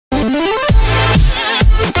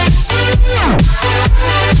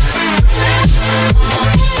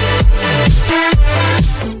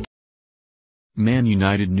Man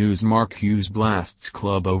United News Mark Hughes blasts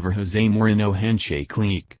club over Jose Mourinho handshake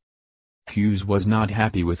leak. Hughes was not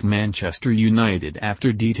happy with Manchester United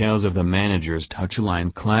after details of the manager's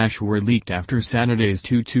touchline clash were leaked after Saturday's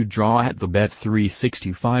 2-2 draw at the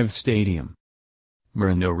Bet365 Stadium.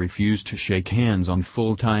 Mourinho refused to shake hands on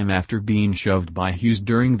full time after being shoved by Hughes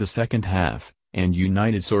during the second half, and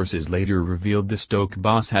United sources later revealed the Stoke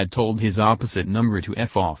boss had told his opposite number to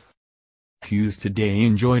F off. Hughes today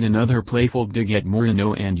enjoyed another playful dig at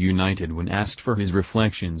Mourinho and United when asked for his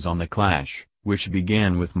reflections on the clash, which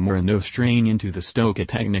began with Mourinho straying into the Stoke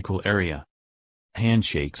technical area.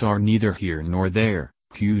 "Handshakes are neither here nor there,"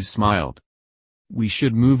 Hughes smiled. "We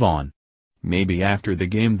should move on." Maybe after the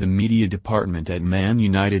game the media department at Man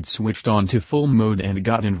United switched on to full mode and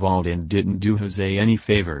got involved and didn't do Jose any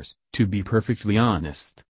favors, to be perfectly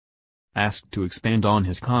honest. Asked to expand on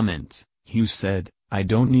his comments, Hughes said, "I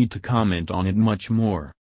don't need to comment on it much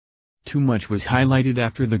more. Too much was highlighted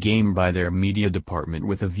after the game by their media department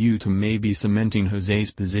with a view to maybe cementing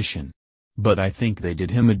Jose's position. But I think they did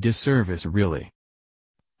him a disservice really.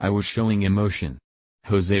 I was showing emotion.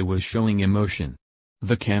 Jose was showing emotion.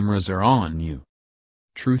 The cameras are on you.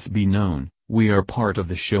 Truth be known, we are part of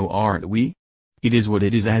the show, aren't we? It is what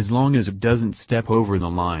it is as long as it doesn't step over the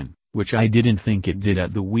line, which I didn't think it did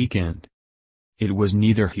at the weekend. It was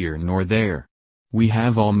neither here nor there. We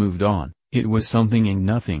have all moved on, it was something and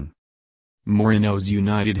nothing." Mourinho's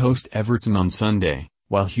United host Everton on Sunday,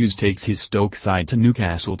 while Hughes takes his Stoke side to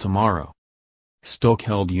Newcastle tomorrow. Stoke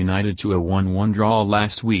held United to a 1-1 draw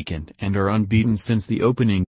last weekend and are unbeaten since the opening